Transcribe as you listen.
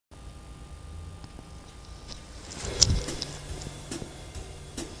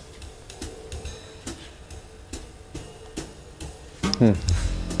Hello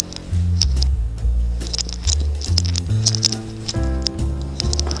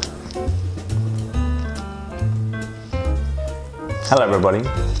everybody,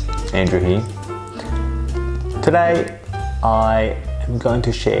 Andrew here. Today I am going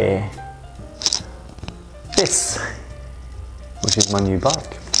to share this, which is my new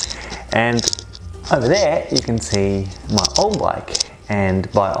bike. And over there you can see my old bike,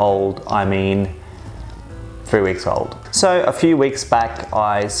 and by old I mean 3 weeks old. So a few weeks back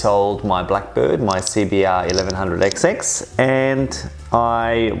I sold my Blackbird, my CBR 1100XX, and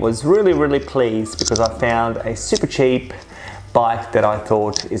I was really pleased because I found a super cheap bike that I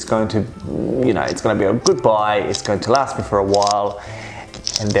thought is going to, it's going to be a good buy, it's going to last me for a while,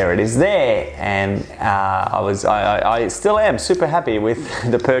 and there it is there. And I still am super happy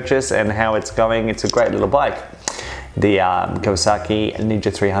with the purchase and how it's going. It's a great little bike, the Kawasaki Ninja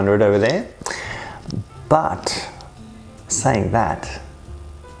 300 over there. But saying that,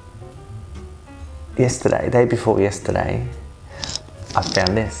 day before yesterday, I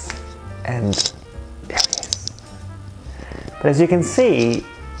found this, and there it is. But as you can see,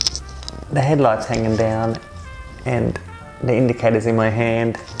 the headlight's hanging down and the indicator's in my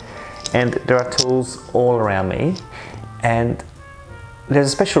hand, and there are tools all around me, and there's a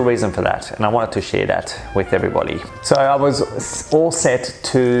special reason for that, and I wanted to share that with everybody. So I was all set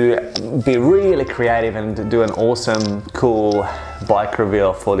to be really creative and do an awesome, cool bike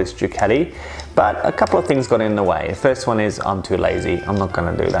reveal for this Ducati, but a couple of things got in the way. The first one is I'm too lazy. I'm not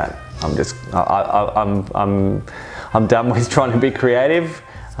going to do that. I'm done with trying to be creative.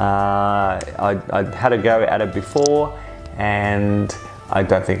 I had a go at it before, and I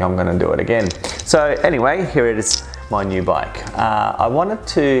don't think I'm going to do it again. So anyway, here it is, my new bike. I wanted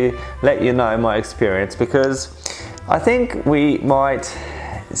to let you know my experience because I think we might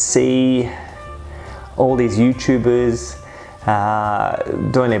see all these YouTubers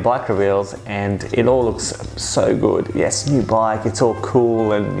doing their bike reveals, and it all looks so good. Yes, new bike, it's all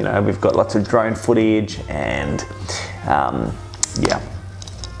cool, and we've got lots of drone footage, and yeah,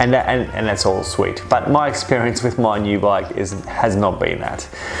 and that's all sweet. But my experience with my new bike has not been that.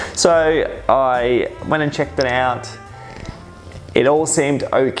 So I went and checked it out. It all seemed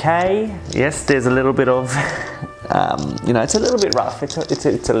okay. Yes, there's a little bit of, it's a little bit rough. It's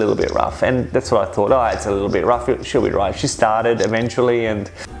a little bit rough, and that's what I thought. Oh, it's a little bit rough. It should be right. She started eventually,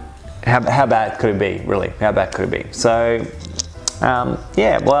 and how bad could it be? Really, how bad could it be? So,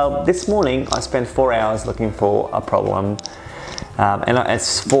 yeah. Well, this morning I spent 4 hours looking for a problem, and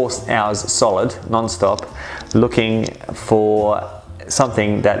it's 4 hours solid, non-stop, looking for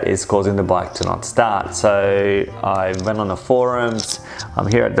something that is causing the bike to not start. So I went on the forums, I'm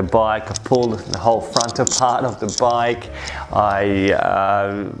here at the bike, I pulled the whole front apart of the bike, I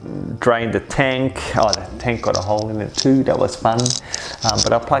drained the tank. Oh, the tank got a hole in it too, that was fun.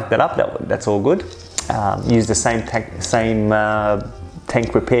 But I plugged that up, that's all good. Used the same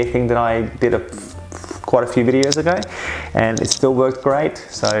tank repair thing that I did quite a few videos ago, and it still worked great,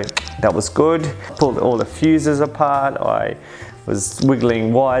 so that was good. Pulled all the fuses apart, I was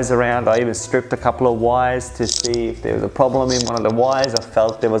wiggling wires around. I even stripped a couple of wires to see if there was a problem in one of the wires. I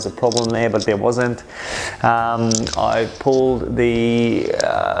felt there was a problem there, but there wasn't. I pulled the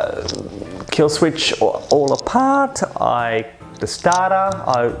kill switch all apart. The starter,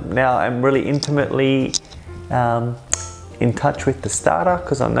 now I'm really intimately in touch with the starter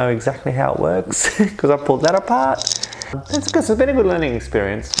because I know exactly how it works because I pulled that apart. It's good. It's been a good learning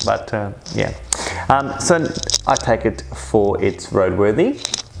experience, but yeah. So I take it for its roadworthy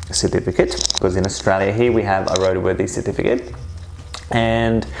certificate, because in Australia here we have a roadworthy certificate,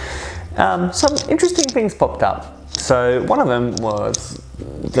 and some interesting things popped up. So one of them was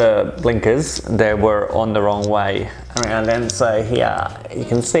the blinkers. They were on the wrong way around, and so here you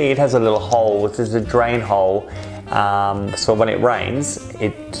can see it has a little hole, which is a drain hole. So when it rains,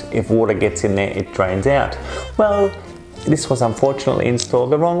 if water gets in there, it drains out. Well, this was unfortunately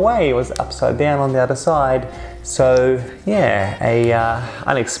installed the wrong way. It was upside down on the other side. So yeah, a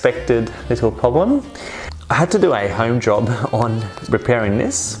unexpected little problem. I had to do a home job on repairing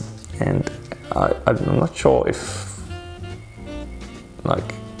this, and I'm not sure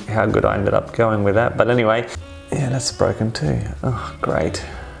how good I ended up going with that. But anyway, yeah, that's broken too. Oh, great.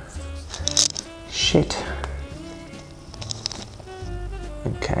 Shit.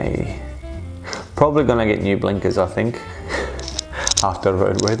 Okay. Probably gonna get new blinkers, I think, after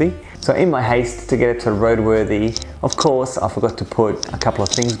roadworthy. So in my haste to get it to roadworthy, of course, I forgot to put a couple of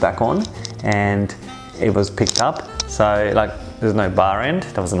things back on, and it was picked up. So there's no bar end,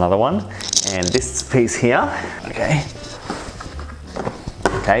 that was another one. And this piece here, okay,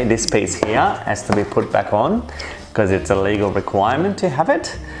 this piece here has to be put back on. because it's a legal requirement to have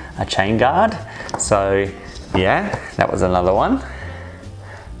it, a chain guard. So yeah, that was another one.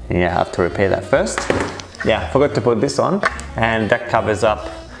 Yeah, I have to repair that first. Yeah, forgot to put this on, and that covers up,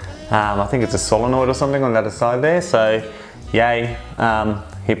 I think it's a solenoid or something on the other side there. So yay,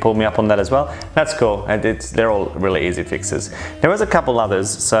 he pulled me up on that as well. That's cool, and they're all really easy fixes. There was a couple others.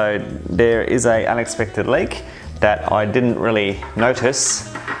 So there is a unexpected leak that I didn't really notice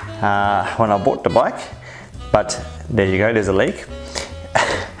when I bought the bike, but there you go, there's a leak.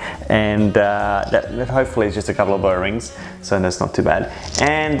 And that hopefully is just a couple of O-rings, so that's not too bad.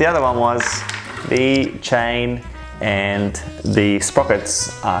 And the other one was the chain and the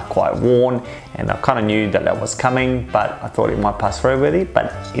sprockets are quite worn, and I kind of knew that was coming, but I thought it might pass through with it,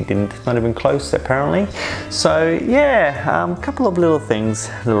 but it didn't, not even close apparently. So yeah, a couple of little things,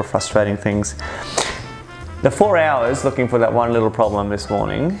 little frustrating things. The 4 hours looking for that one little problem this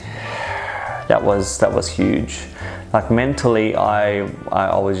morning, that was huge. Like mentally, I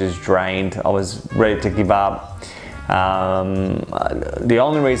was just drained. I was ready to give up. The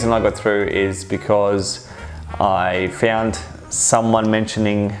only reason I got through is because I found someone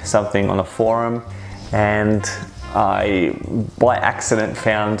mentioning something on a forum, and I, by accident,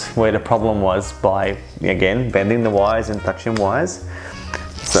 found where the problem was by, again, bending the wires and touching wires.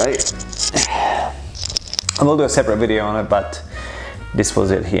 So I will do a separate video on it, but this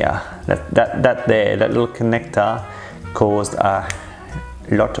was it here. That little connector caused a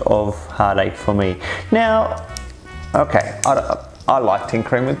lot of heartache for me. Now, okay, I like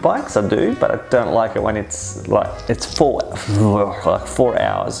tinkering with bikes, I do, but I don't like it when it's like, it's 4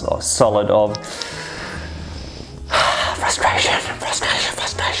 hours or solid of frustration.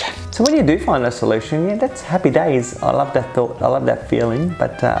 So when you do find a solution, yeah, that's happy days. I love that thought, I love that feeling,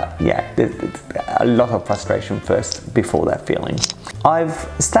 but yeah, there's a lot of frustration first before that feeling. I've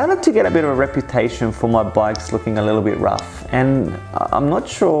started to get a bit of a reputation for my bikes looking a little bit rough, and I'm not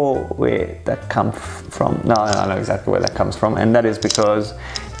sure where that comes from. No, I know exactly where that comes from, and that is because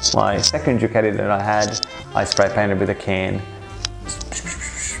my second Ducati that I had, I spray painted with a can,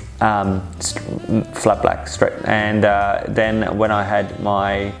 flat black, straight. And then when I had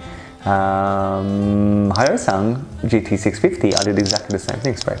my Hyosung GT650, I did exactly the same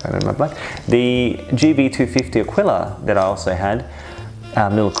thing, spray painted my black. The GB250 Aquila that I also had,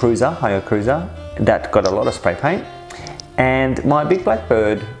 little cruiser, Hyo cruiser, that got a lot of spray paint. And my big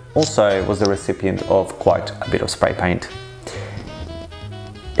Blackbird also was the recipient of quite a bit of spray paint.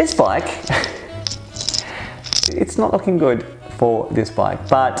 This bike, it's not looking good for this bike,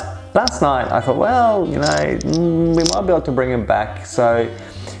 but last night I thought, well, you know, we might be able to bring him back. So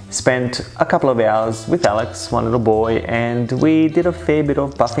spent a couple of hours with Alex, my little boy, and we did a fair bit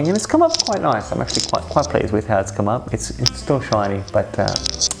of buffing, and it's come up quite nice. I'm actually quite pleased with how it's come up. It's still shiny, but I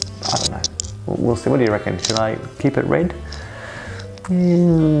don't know. We'll see. What do you reckon? Should I keep it red?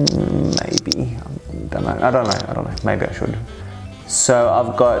 Maybe. I don't know. Maybe I should. So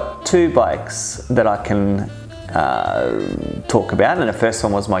I've got two bikes that I can talk about, and the first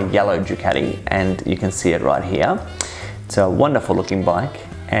one was my yellow Ducati, and you can see it right here. It's a wonderful looking bike,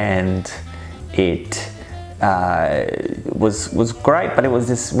 and it was great, but it was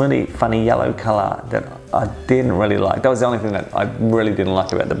this really funny yellow color that I didn't really like. That was the only thing that I really didn't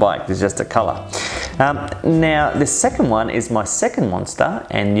like about the bike, it's just the color. Now the second one is my second Monster,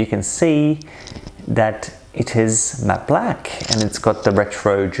 and you can see that it is matte black, and it's got the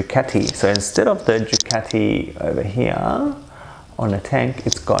retro Ducati. So instead of the Ducati over here on the tank,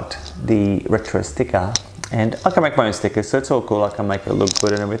 it's got the retro sticker. And I can make my own stickers, so it's all cool. I can make it look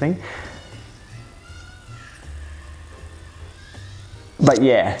good and everything. But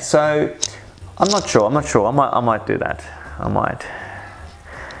yeah, so I'm not sure. I might do that. I might.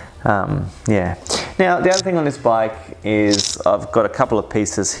 Yeah. Now the other thing on this bike is I've got a couple of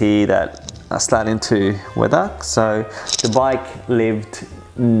pieces here that are starting to weather. So the bike lived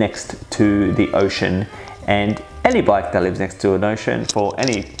next to the ocean, and any bike that lives next to an ocean for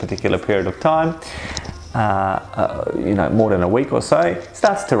any particular period of time, you know, more than a week or so,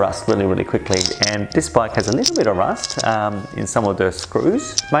 starts to rust really quickly. And this bike has a little bit of rust in some of the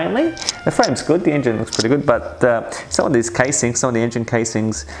screws mainly. The frame's good, the engine looks pretty good, but some of these casings, some of the engine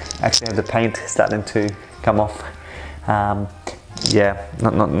casings actually have the paint starting to come off. Yeah,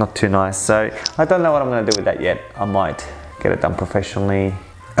 not too nice. So I don't know what I'm going to do with that yet. I might get it done professionally.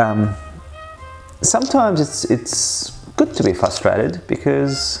 Sometimes it's good to be frustrated,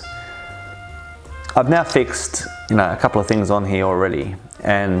 because I've now fixed, you know, a couple of things on here already,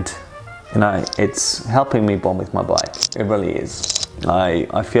 and you know, it's helping me bond with my bike. It really is.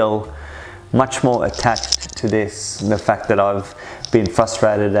 I feel much more attached to this, the fact that I've been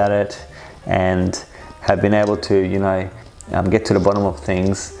frustrated at it, and have been able to, you know, get to the bottom of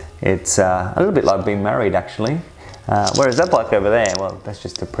things. It's a little bit like being married, actually. Whereas that bike over there, well, that's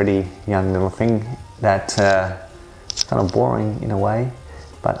just a pretty young little thing that it's kind of boring in a way,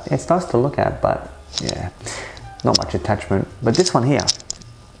 but it's nice to look at. But yeah, not much attachment. But this one here,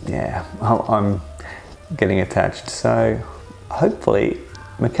 yeah, I'm getting attached. So hopefully,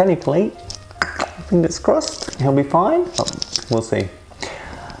 mechanically, fingers crossed, he'll be fine. Oh, we'll see.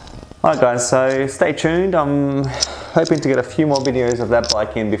 Alright guys, so stay tuned. I'm hoping to get a few more videos of that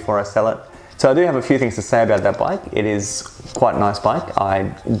bike in before I sell it. So I do have a few things to say about that bike. It is quite a nice bike.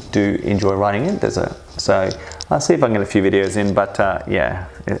 I do enjoy riding it. So I'll see if I can get a few videos in, but yeah,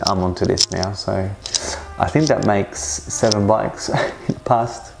 I'm onto this now. So I think that makes 7 bikes in the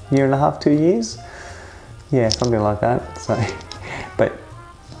past year and a half, 2 years. Yeah, something like that. So, but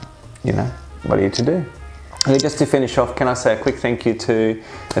you know, what are you to do? Okay, just to finish off, can I say a quick thank you to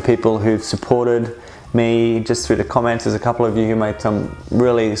the people who've supported me just through the comments. There's a couple of you who made some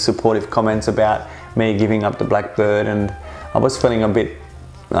really supportive comments about me giving up the Blackbird, and I was feeling a bit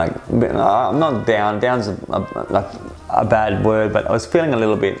like, I'm not down, down's a bad word, but I was feeling a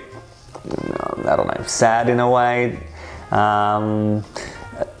little bit, I don't know, sad in a way. Yeah,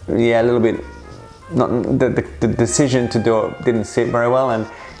 a little bit, not the decision to do it didn't sit very well, and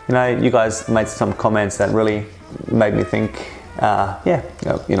you know, you guys made some comments that really made me think, yeah,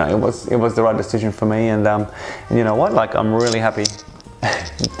 you know, it was the right decision for me, and you know what, like, I'm really happy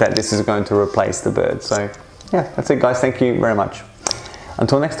that this is going to replace the Bird. So yeah, that's it guys, thank you very much.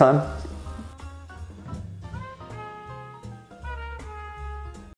 Until next time.